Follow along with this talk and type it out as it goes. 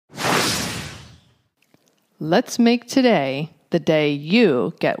Let's make today the day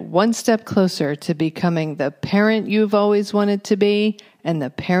you get one step closer to becoming the parent you've always wanted to be and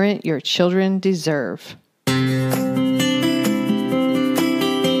the parent your children deserve.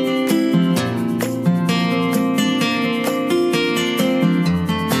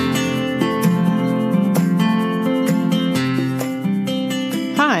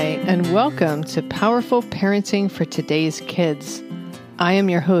 Hi, and welcome to Powerful Parenting for Today's Kids. I am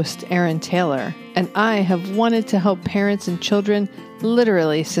your host, Erin Taylor, and I have wanted to help parents and children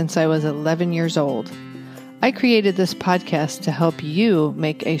literally since I was 11 years old. I created this podcast to help you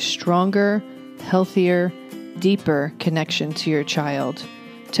make a stronger, healthier, deeper connection to your child,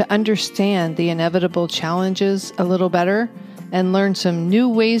 to understand the inevitable challenges a little better, and learn some new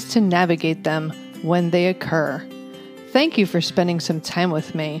ways to navigate them when they occur. Thank you for spending some time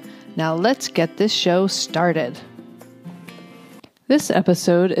with me. Now let's get this show started. This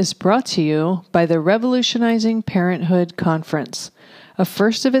episode is brought to you by the Revolutionizing Parenthood Conference, a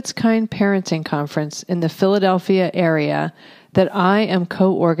first-of-its-kind parenting conference in the Philadelphia area that I am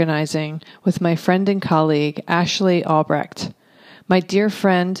co-organizing with my friend and colleague, Ashley Albrecht. My dear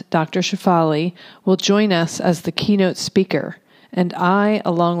friend, Dr. Shefali, will join us as the keynote speaker, and I,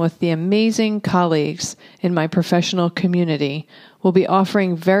 along with the amazing colleagues in my professional community, will be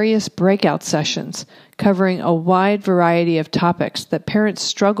offering various breakout sessions covering a wide variety of topics that parents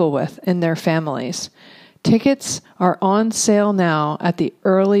struggle with in their families. Tickets are on sale now at the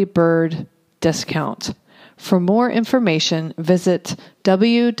early bird discount. For more information, visit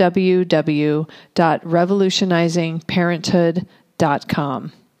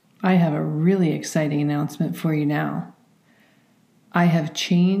www.revolutionizingparenthood.com. I have a really exciting announcement for you now. I have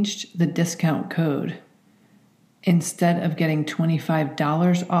changed the discount code. Instead of getting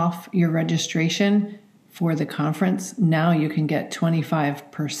 $25 off your registration for the conference, now you can get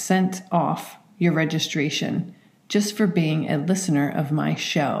 25% off your registration just for being a listener of my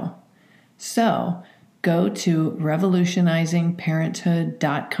show. So go to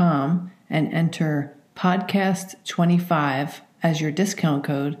revolutionizingparenthood.com and enter podcast25 as your discount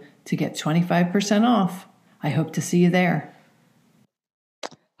code to get 25% off. I hope to see you there.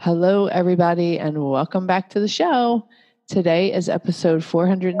 Hello, everybody, and welcome back to the show. Today is episode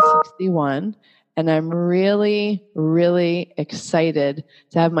 461, and I'm really, really excited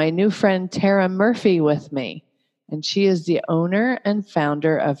to have my new friend Tara Murphy with me. And she is the owner and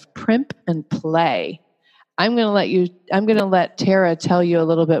founder of Primp and Play. I'm going to let Tara tell you a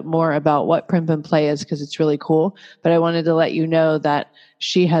little bit more about what Primp and Play is because it's really cool. But I wanted to let you know that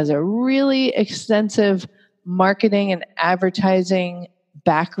she has a really extensive marketing and advertising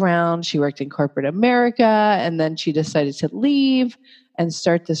background. She worked in corporate America, and then she decided to leave and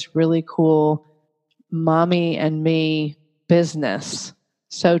start this really cool mommy and me business.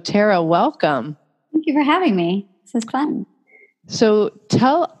 So Tara, welcome. Thank you for having me. This is fun. So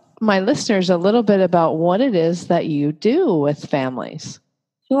tell my listeners a little bit about what it is that you do with families.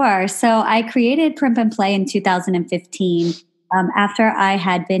 Sure. So I created Primp and Play in 2015 after I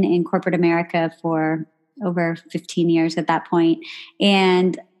had been in corporate America for over 15 years at that point.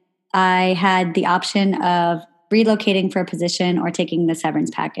 And I had the option of relocating for a position or taking the severance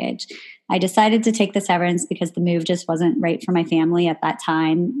package. I decided to take the severance because the move just wasn't right for my family at that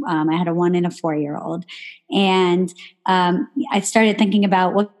time. I had a 1 and a 4-year-old. And I started thinking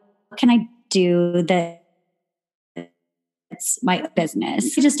about what can I do that it's my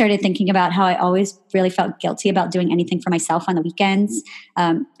business. I just started thinking about how I always really felt guilty about doing anything for myself on the weekends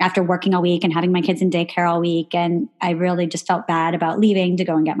after working all week and having my kids in daycare all week. And I really just felt bad about leaving to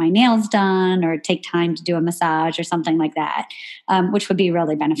go and get my nails done or take time to do a massage or something like that, which would be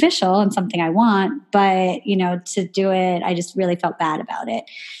really beneficial and something I want. But, to do it, I just really felt bad about it.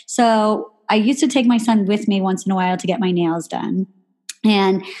 So I used to take my son with me once in a while to get my nails done.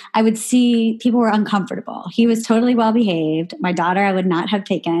 And I would see people were uncomfortable. He was totally well behaved. My daughter, I would not have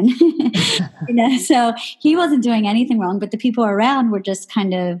taken. So he wasn't doing anything wrong, but the people around were just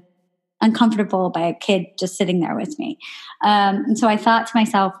kind of uncomfortable by a kid just sitting there with me. And so I thought to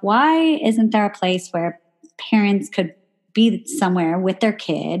myself, why isn't there a place where parents could be somewhere with their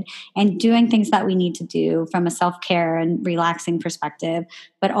kid and doing things that we need to do from a self-care and relaxing perspective,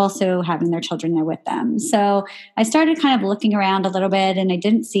 but also having their children there with them. So I started kind of looking around a little bit and I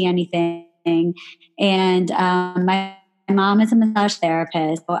didn't see anything. And my mom is a massage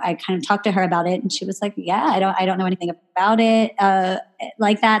therapist. So I kind of talked to her about it and she was like, yeah, I don't know anything about it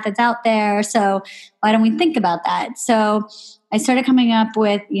like that's out there. So why don't we think about that? So I started coming up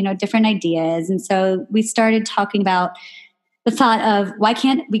with, different ideas. And so we started talking about the thought of why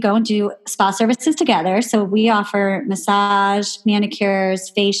can't we go and do spa services together? So we offer massage,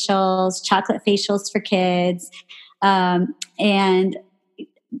 manicures, facials, chocolate facials for kids, and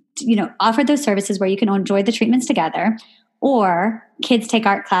offer those services where you can enjoy the treatments together, or kids take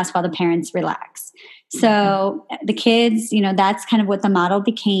art class while the parents relax. So the kids, that's kind of what the model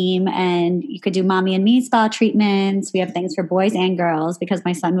became. And you could do mommy and me spa treatments. We have things for boys and girls because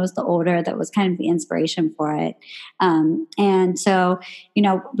my son was the older. That was kind of the inspiration for it. And so,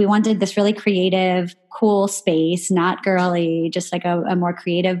 we wanted this really creative, cool space, not girly, just like a more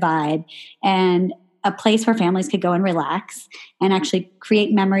creative vibe. And a place where families could go and relax and actually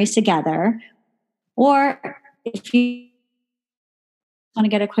create memories together. Or if you want to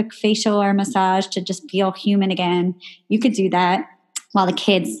get a quick facial or massage to just feel human again, you could do that while the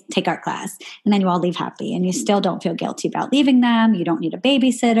kids take art class. And then you all leave happy and you still don't feel guilty about leaving them. You don't need a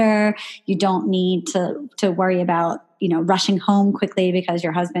babysitter. You don't need to worry about, rushing home quickly because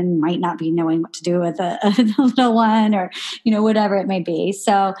your husband might not be knowing what to do with a little one, or, whatever it may be.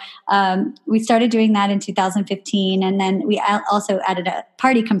 So we started doing that in 2015. And then we also added a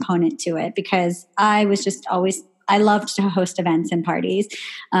party component to it because I loved to host events and parties.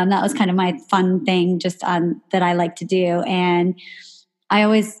 That was kind of my fun thing that I like to do. And I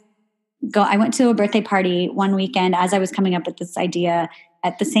went to a birthday party one weekend as I was coming up with this idea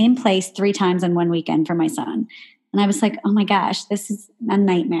at the same place 3 times in one weekend for my son. And I was like, oh my gosh, this is a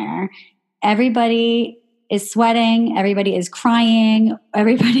nightmare. Everybody is sweating. Everybody is crying.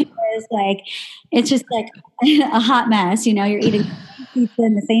 Everybody is like, it's just like a hot mess. You're eating pizza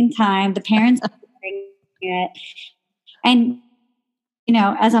in the same time. The parents are doing it. And,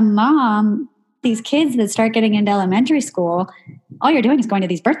 as a mom, these kids that start getting into elementary school, all you're doing is going to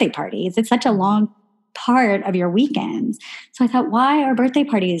these birthday parties. It's such a long part of your weekends. So I thought, why are birthday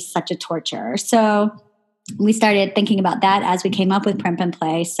parties such a torture? So we started thinking about that as we came up with Primp and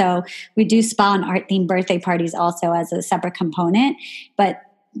Play. So we do spa and art themed birthday parties also as a separate component. But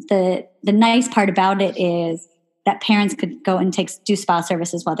the nice part about it is that parents could go and do spa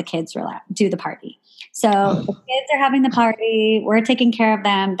services while the kids do the party. So the kids are having the party, we're taking care of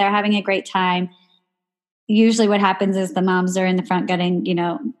them, they're having a great time. Usually what happens is the moms are in the front getting,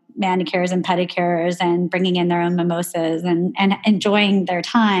 manicures and pedicures and bringing in their own mimosas and enjoying their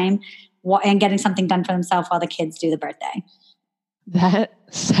time and getting something done for themselves while the kids do the birthday. That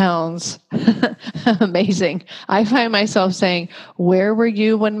sounds amazing. I find myself saying, where were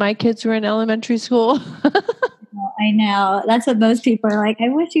you when my kids were in elementary school? I know. That's what most people are like. I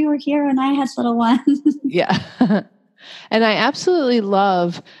wish you were here when I had little ones. Yeah. And I absolutely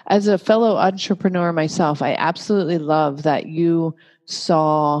love, as a fellow entrepreneur myself, I absolutely love that you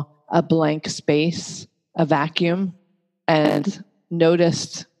saw a blank space, a vacuum, and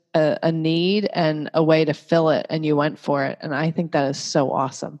noticed a need and a way to fill it, and you went for it. And I think that is so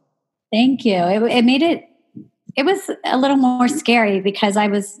awesome. Thank you. It made it was a little more scary because I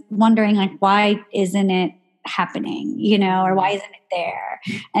was wondering, like, why isn't it happening, or why isn't it there?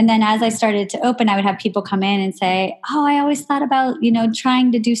 And then as I started to open, I would have people come in and say, oh, I always thought about,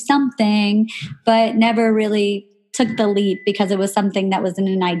 trying to do something, but never really took the leap because it was something that wasn't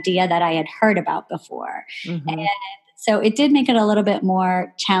an idea that I had heard about before. Mm-hmm. And so it did make it a little bit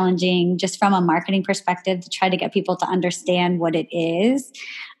more challenging just from a marketing perspective to try to get people to understand what it is,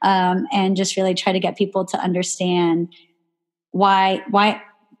 and just really try to get people to understand why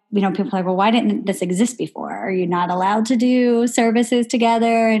people are like, well, why didn't this exist before? Are you not allowed to do services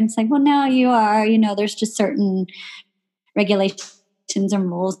together? And it's like, well, no, you are. There's just certain regulations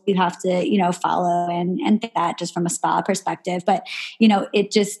and rules you have to, follow and that just from a spa perspective. But,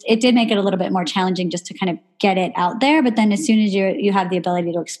 it did make it a little bit more challenging just to kind of get it out there. But then as soon as you have the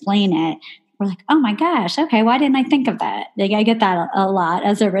ability to explain it, we're like, oh my gosh, okay, why didn't I think of that? Like, I get that a lot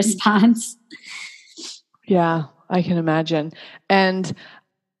as a response. Yeah, I can imagine. And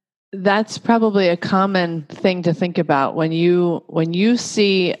that's probably a common thing to think about when you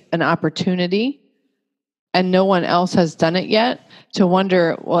see an opportunity and no one else has done it yet, to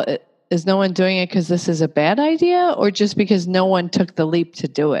wonder, well, is no one doing it because this is a bad idea, or just because no one took the leap to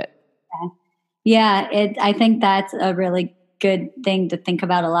do it? Yeah, I think that's a really good thing to think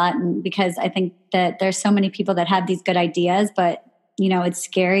about a lot, and because I think that there's so many people that have these good ideas, but it's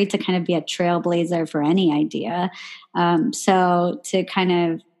scary to kind of be a trailblazer for any idea. So to kind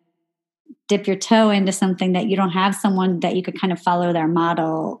of dip your toe into something that you don't have someone that you could kind of follow their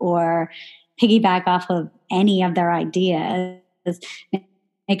model or piggyback off of any of their ideas, it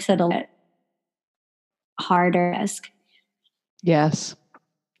makes it a little bit harder. Yes,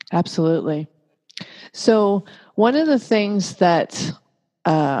 absolutely. So one of the things that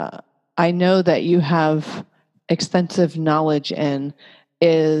I know that you have extensive knowledge in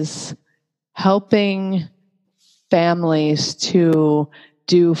is helping families to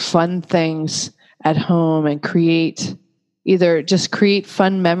do fun things at home and create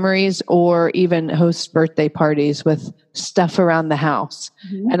fun memories or even host birthday parties with stuff around the house.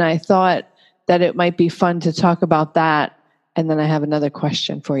 Mm-hmm. And I thought that it might be fun to talk about that. And then I have another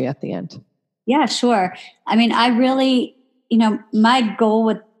question for you at the end. Yeah, sure. I mean, I really, my goal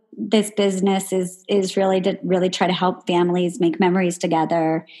with this business is really to really try to help families make memories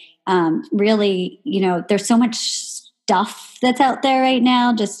together. Really, there's so much stuff that's out there right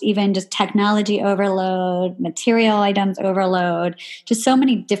now, just technology overload, material items overload, just so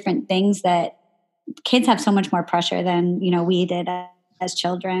many different things that kids have so much more pressure than, we did as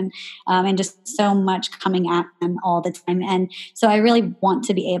children, and just so much coming at them all the time. And so I really want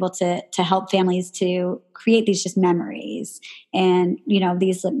to be able to help families to create these just memories and,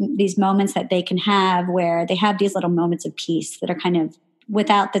 these moments that they can have where they have these little moments of peace that are kind of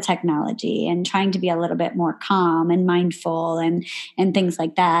without the technology and trying to be a little bit more calm and mindful and things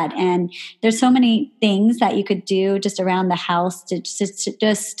like that. And there's so many things that you could do just around the house to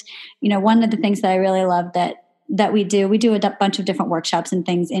just one of the things that I really love that we do a bunch of different workshops and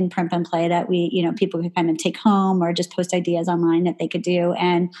things in Primp and Play that we, people could kind of take home or just post ideas online that they could do.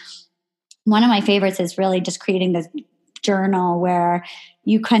 And one of my favorites is really just creating this journal where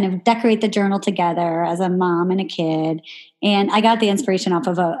you kind of decorate the journal together as a mom and a kid. And I got the inspiration off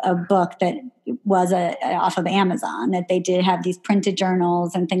of a book that was off of Amazon, that they did have these printed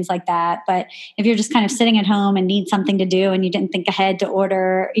journals and things like that. But if you're just kind of sitting at home and need something to do and you didn't think ahead to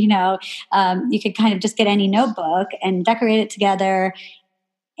order, you could kind of just get any notebook and decorate it together.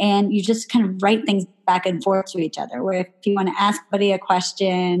 And you just kind of write things back and forth to each other. Where if you want to ask somebody a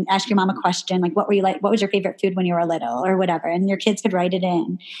question, ask your mom a question, like, what were you like? What was your favorite food when you were little or whatever? And your kids could write it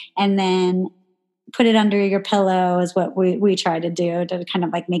in and then put it under your pillow is what we try to do to kind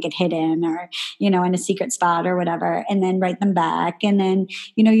of like make it hidden or, in a secret spot or whatever, and then write them back. And then,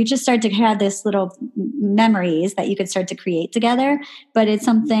 you just start to have this little memories that you could start to create together, but it's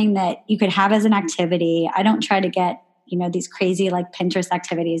something that you could have as an activity. I don't try to get these crazy like Pinterest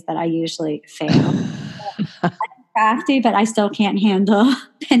activities that I usually fail. I'm crafty, but I still can't handle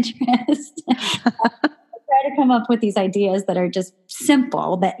Pinterest. I try to come up with these ideas that are just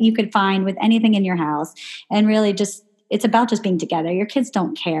simple that you could find with anything in your house, and really it's about just being together. Your kids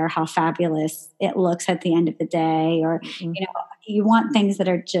don't care how fabulous it looks at the end of the day, or you want things that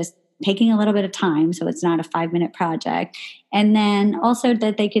are just taking a little bit of time, so it's not a 5-minute project. And then also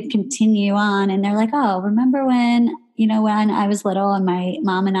that they could continue on and they're like, oh, remember when I was little and my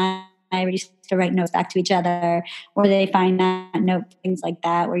mom and I used to write notes back to each other, or they find that note, things like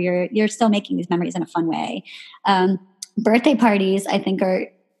that, where you're still making these memories in a fun way. Birthday parties, I think, are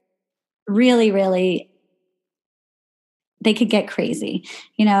really, really, they could get crazy.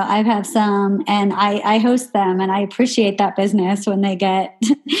 I have some and I host them, and I appreciate that business when they get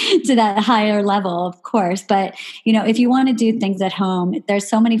to that higher level, of course. But, if you want to do things at home, there's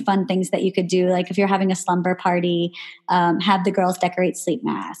so many fun things that you could do. Like if you're having a slumber party, have the girls decorate sleep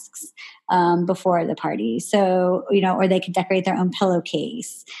masks before the party. So, or they could decorate their own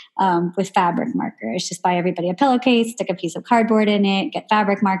pillowcase with fabric markers. Just buy everybody a pillowcase, stick a piece of cardboard in it, get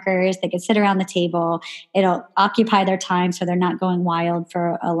fabric markers. They could sit around the table. It'll occupy their time so they're not going wild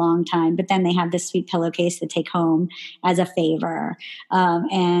for a long time. But then they have this sweet pillowcase to take home as a favor,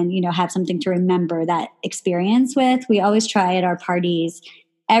 and, have something to remember that experience with. We always try at our parties,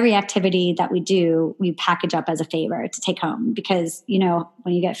 every activity that we do, we package up as a favor to take home, because,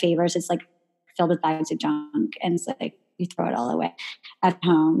 when you get favors, it's like filled with bags of junk, and it's like you throw it all away at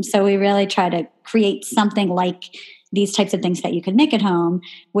home. So we really try to create something like these types of things that you can make at home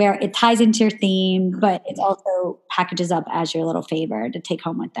where it ties into your theme, but it also packages up as your little favor to take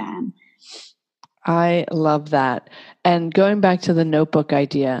home with them. I love that. And going back to the notebook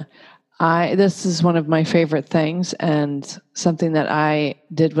idea, this is one of my favorite things, and something that I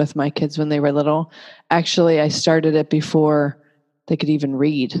did with my kids when they were little. Actually, I started it before they could even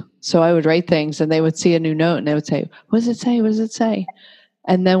read. So I would write things and they would see a new note and they would say, what does it say? What does it say?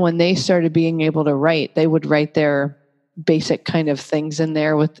 And then when they started being able to write, they would write their basic kind of things in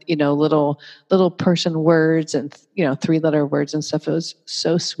there with, little person words and, 3-letter words and stuff. It was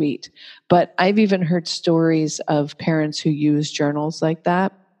so sweet. But I've even heard stories of parents who use journals like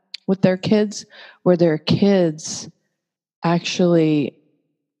that with their kids, where their kids actually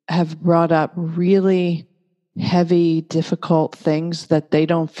have brought up really heavy, difficult things that they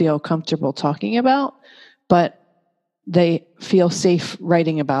don't feel comfortable talking about, but they feel safe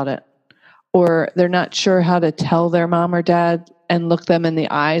writing about it. Or they're not sure how to tell their mom or dad and look them in the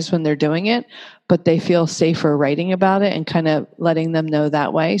eyes when they're doing it, but they feel safer writing about it and kind of letting them know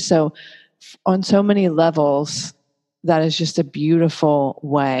that way. So on so many levels, that is just a beautiful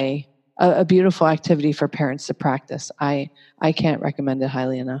way, a beautiful activity for parents to practice. I can't recommend it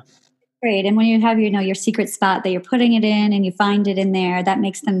highly enough. Great. And when you have, your secret spot that you're putting it in and you find it in there, that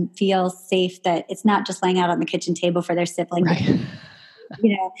makes them feel safe, that it's not just laying out on the kitchen table for their sibling. Right.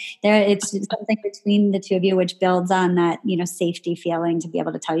 It's something between the two of you, which builds on that, safety feeling to be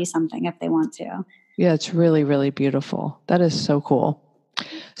able to tell you something if they want to. Yeah, it's really, really beautiful. That is so cool.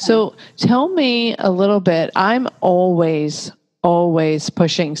 So tell me a little bit. I'm always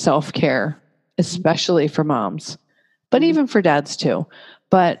pushing self-care, especially for moms, but even for dads too.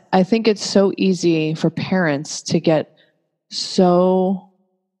 But I think it's so easy for parents to get so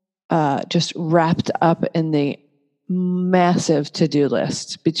just wrapped up in the massive to-do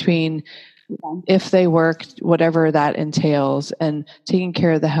list between if they work, whatever that entails, and taking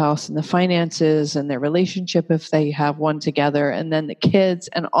care of the house and the finances and their relationship if they have one together, and then the kids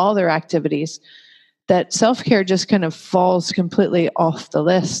and all their activities, that self-care just kind of falls completely off the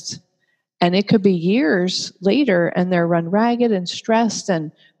list. And it could be years later and they're run ragged and stressed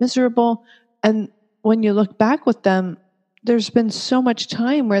and miserable. And when you look back with them, there's been so much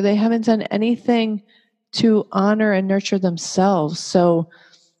time where they haven't done anything to honor and nurture themselves. So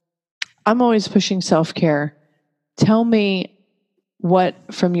I'm always pushing self-care. Tell me what,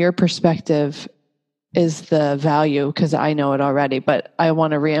 from your perspective, is the value, because I know it already, but I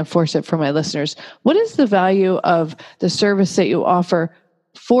want to reinforce it for my listeners. What is the value of the service that you offer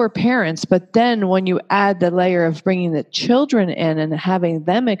for parents, but then when you add the layer of bringing the children in and having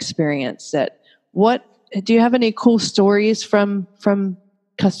them experience it, what do you have any cool stories from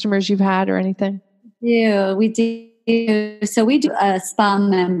customers you've had or anything? Yeah, we do. So we do a spa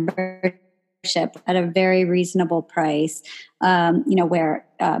membership at a very reasonable price, where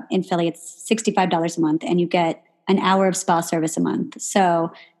in Philly it's $65 a month and you get an hour of spa service a month.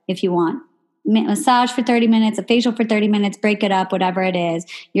 So if you want massage for 30 minutes, a facial for 30 minutes, break it up, whatever it is,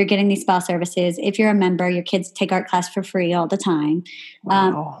 you're getting these spa services. If you're a member, your kids take art class for free all the time.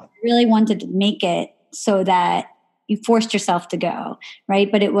 Wow. Really wanted to make it so that you forced yourself to go, right?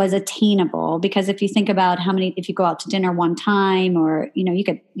 But it was attainable, because if you think about if you go out to dinner one time, or, you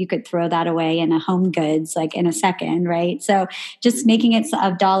could throw that away in a Home Goods, like in a second, right? So just making it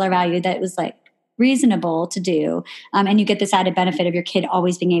a dollar value that was like reasonable to do. And you get this added benefit of your kid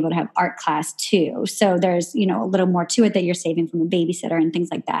always being able to have art class too. So there's, a little more to it that you're saving from a babysitter and things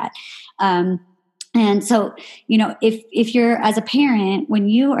like that. And so, if you're, as a parent, when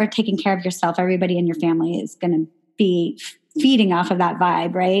you are taking care of yourself, everybody in your family is going to be feeding off of that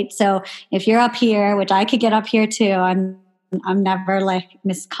vibe, right? So if you're up here, which I could get up here too, I'm never like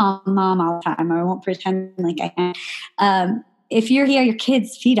Miss Calm Mom all the time. I won't pretend like I am. If you're here, your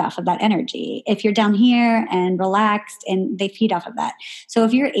kids feed off of that energy. If you're down here and relaxed, and they feed off of that. So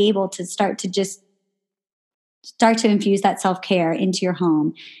if you're able to start to infuse that self-care into your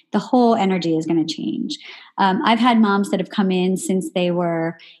home, the whole energy is going to change. I've had moms that have come in since they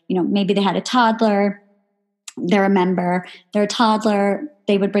were, maybe they had a toddler, they're a member, they're a toddler,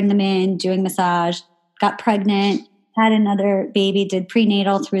 they would bring them in, doing massage, got pregnant, had another baby, did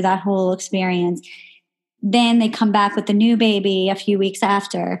prenatal through that whole experience. Then they come back with the new baby a few weeks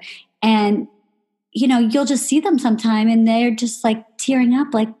after, and, you'll just see them sometime and they're just like tearing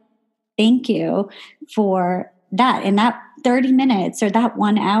up, like, thank you for that. And that 30 minutes or that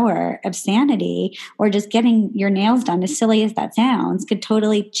 1 hour of sanity, or just getting your nails done, as silly as that sounds, could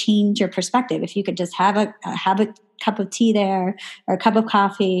totally change your perspective. If you could just have a cup of tea there, or a cup of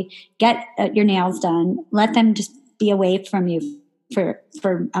coffee, get your nails done, let them just be away from you for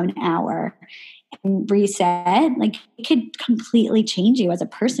an hour and reset, like, it could completely change you as a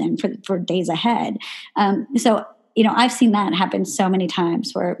person for days ahead. So I've seen that happen so many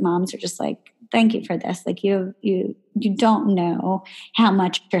times where moms are just like, thank you for this. Like, you don't know how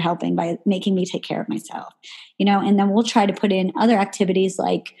much you're helping by making me take care of myself, and then we'll try to put in other activities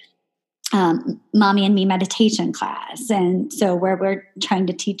like Mommy and Me meditation class. And so where we're trying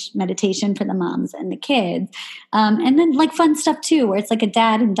to teach meditation for the moms and the kids. And then like fun stuff too, where it's like a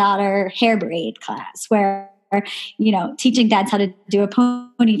dad and daughter hair braid class where, teaching dads how to do a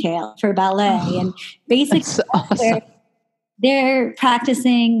ponytail for ballet, and basically awesome. they're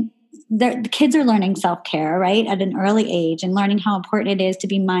practicing. The kids are learning self-care, right, at an early age, and learning how important it is to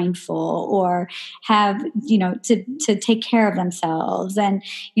be mindful, or have, to take care of themselves, and,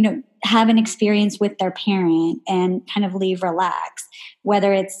 have an experience with their parent and kind of leave relaxed,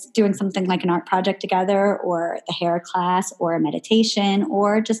 whether it's doing something like an art project together, or the hair class, or a meditation,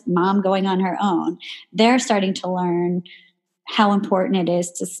 or just mom going on her own. They're starting to learn how important it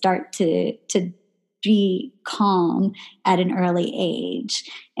is to start to be calm at an early age.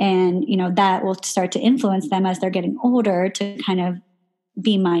 And, that will start to influence them as they're getting older to kind of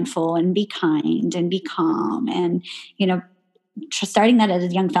be mindful and be kind and be calm. And, starting that at a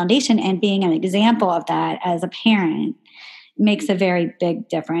young foundation and being an example of that as a parent makes a very big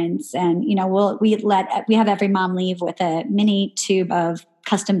difference. And, we have every mom leave with a mini tube of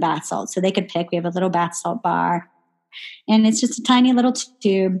custom bath salts. So they could pick, we have a little bath salt bar, and it's just a tiny little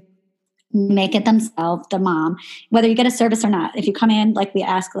tube. Make it themselves, the mom, whether you get a service or not. If you come in, like we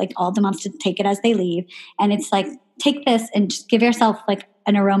ask like all the moms to take it as they leave. And it's like, take this and just give yourself like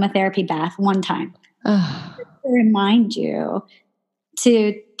an aromatherapy bath one time. To remind you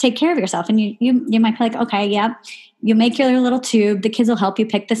to take care of yourself. And you might be like, okay, yeah, you make your little tube. The kids will help you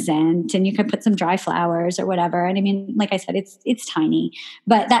pick the scent, and you can put some dry flowers or whatever. And I mean, like I said, it's tiny,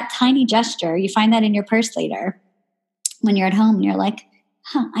 but that tiny gesture, you find that in your purse later when you're at home and you're like,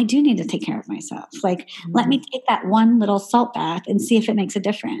 I do need to take care of myself. Like, let me take that one little salt bath and see if it makes a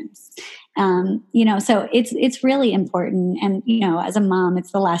difference. So it's really important. And, as a mom,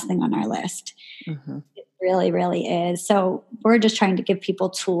 it's the last thing on our list. Mm-hmm. It really, really is. So we're just trying to give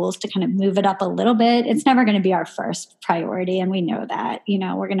people tools to kind of move it up a little bit. It's never going to be our first priority. And we know that,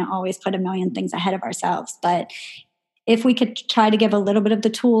 we're going to always put a million things ahead of ourselves. But if we could try to give a little bit of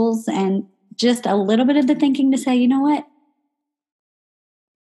the tools and just a little bit of the thinking to say, you know what?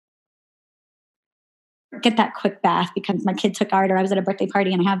 Get that quick bath because my kid took art, or I was at a birthday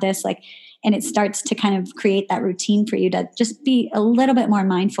party and I have this, and it starts to kind of create that routine for you to just be a little bit more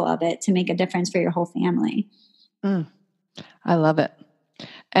mindful of it to make a difference for your whole family. I love it.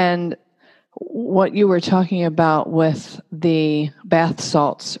 And what you were talking about with the bath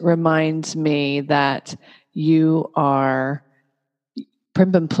salts reminds me that Primp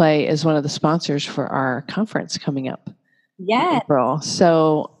and Play is one of the sponsors for our conference coming up. Yeah. In April.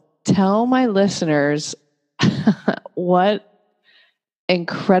 So tell my listeners what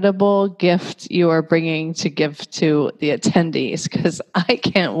incredible gift you are bringing to give to the attendees, because I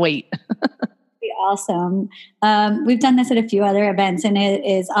can't wait. Be awesome. We've done this at a few other events, and it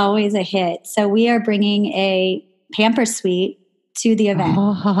is always a hit. So we are bringing a Pamper Suite to the event.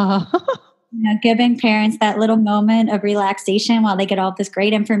 Giving parents that little moment of relaxation while they get all this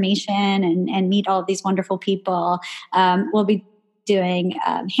great information and meet all of these wonderful people. We'll be doing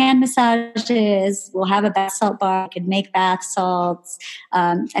hand massages. We'll have a bath salt bar. We can make bath salts.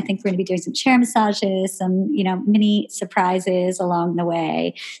 I think we're going to be doing some chair massages, some mini surprises along the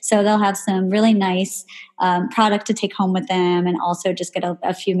way. So they'll have some really nice product to take home with them, and also just get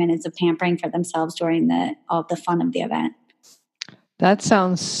a few minutes of pampering for themselves during all the fun of the event. That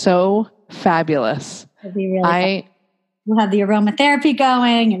sounds so fabulous. It'll be really fun. We'll have the aromatherapy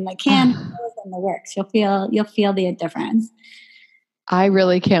going and the candles and the works. You'll feel the difference. I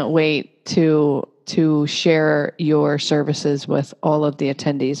really can't wait to share your services with all of the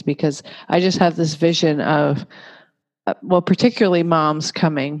attendees, because I just have this vision of, particularly moms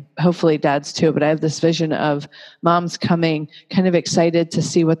coming, hopefully dads too, but I have this vision of moms coming kind of excited to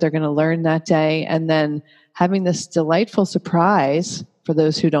see what they're going to learn that day, and then having this delightful surprise for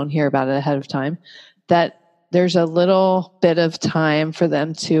those who don't hear about it ahead of time, that there's a little bit of time for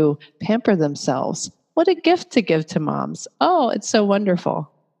them to pamper themselves. What a gift to give to moms. Oh, it's so wonderful.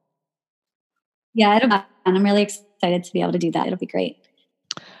 Yeah, and I'm really excited to be able to do that. It'll be great.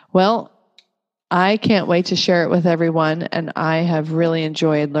 Well, I can't wait to share it with everyone. And I have really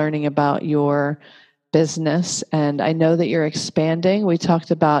enjoyed learning about your business. And I know that you're expanding. We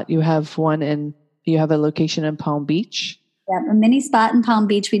talked about you have a location in Palm Beach. Yeah, a mini spot in Palm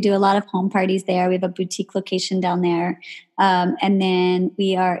Beach. We do a lot of home parties there. We have a boutique location down there. And then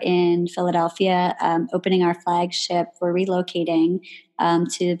we are in Philadelphia, opening our flagship. We're relocating to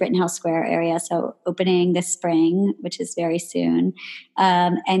the Rittenhouse Square area. So opening this spring, which is very soon.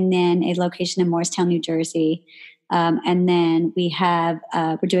 And then a location in Morristown, New Jersey. And then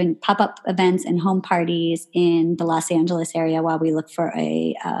we're doing pop-up events and home parties in the Los Angeles area while we look for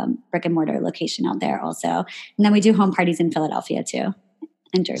a brick and mortar location out there also. And then we do home parties in Philadelphia too,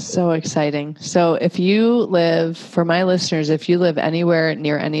 in Jersey. So exciting. So for my listeners, if you live anywhere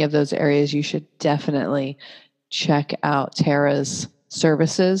near any of those areas, you should definitely check out Tara's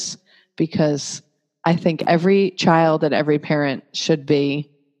services, because I think every child and every parent should be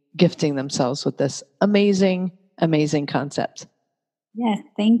gifting themselves with this amazing concept. Yes,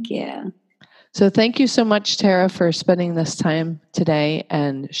 thank you. So thank you so much, Tara, for spending this time today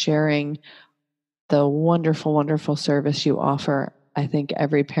and sharing the wonderful, wonderful service you offer. I think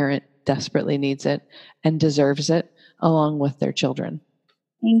every parent desperately needs it and deserves it, along with their children.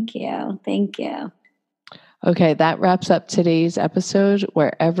 Thank you. Thank you. Okay, that wraps up today's episode.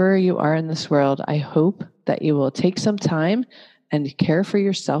 Wherever you are in this world, I hope that you will take some time and care for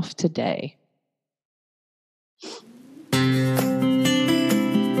yourself today.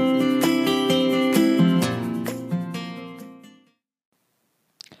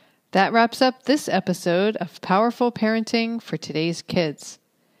 That wraps up this episode of Powerful Parenting for Today's Kids.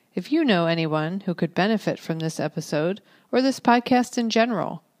 If you know anyone who could benefit from this episode or this podcast in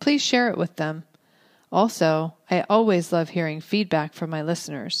general, please share it with them. Also, I always love hearing feedback from my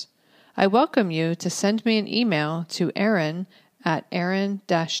listeners. I welcome you to send me an email to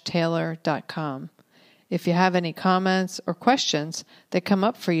erin@erin-taylor.com if you have any comments or questions that come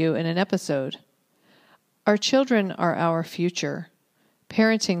up for you in an episode. Our children are our future.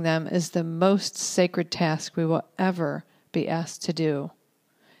 Parenting them is the most sacred task we will ever be asked to do.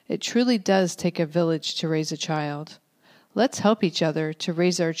 It truly does take a village to raise a child. Let's help each other to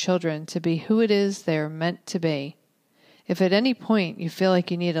raise our children to be who it is they are meant to be. If at any point you feel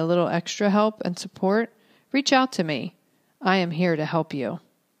like you need a little extra help and support, reach out to me. I am here to help you.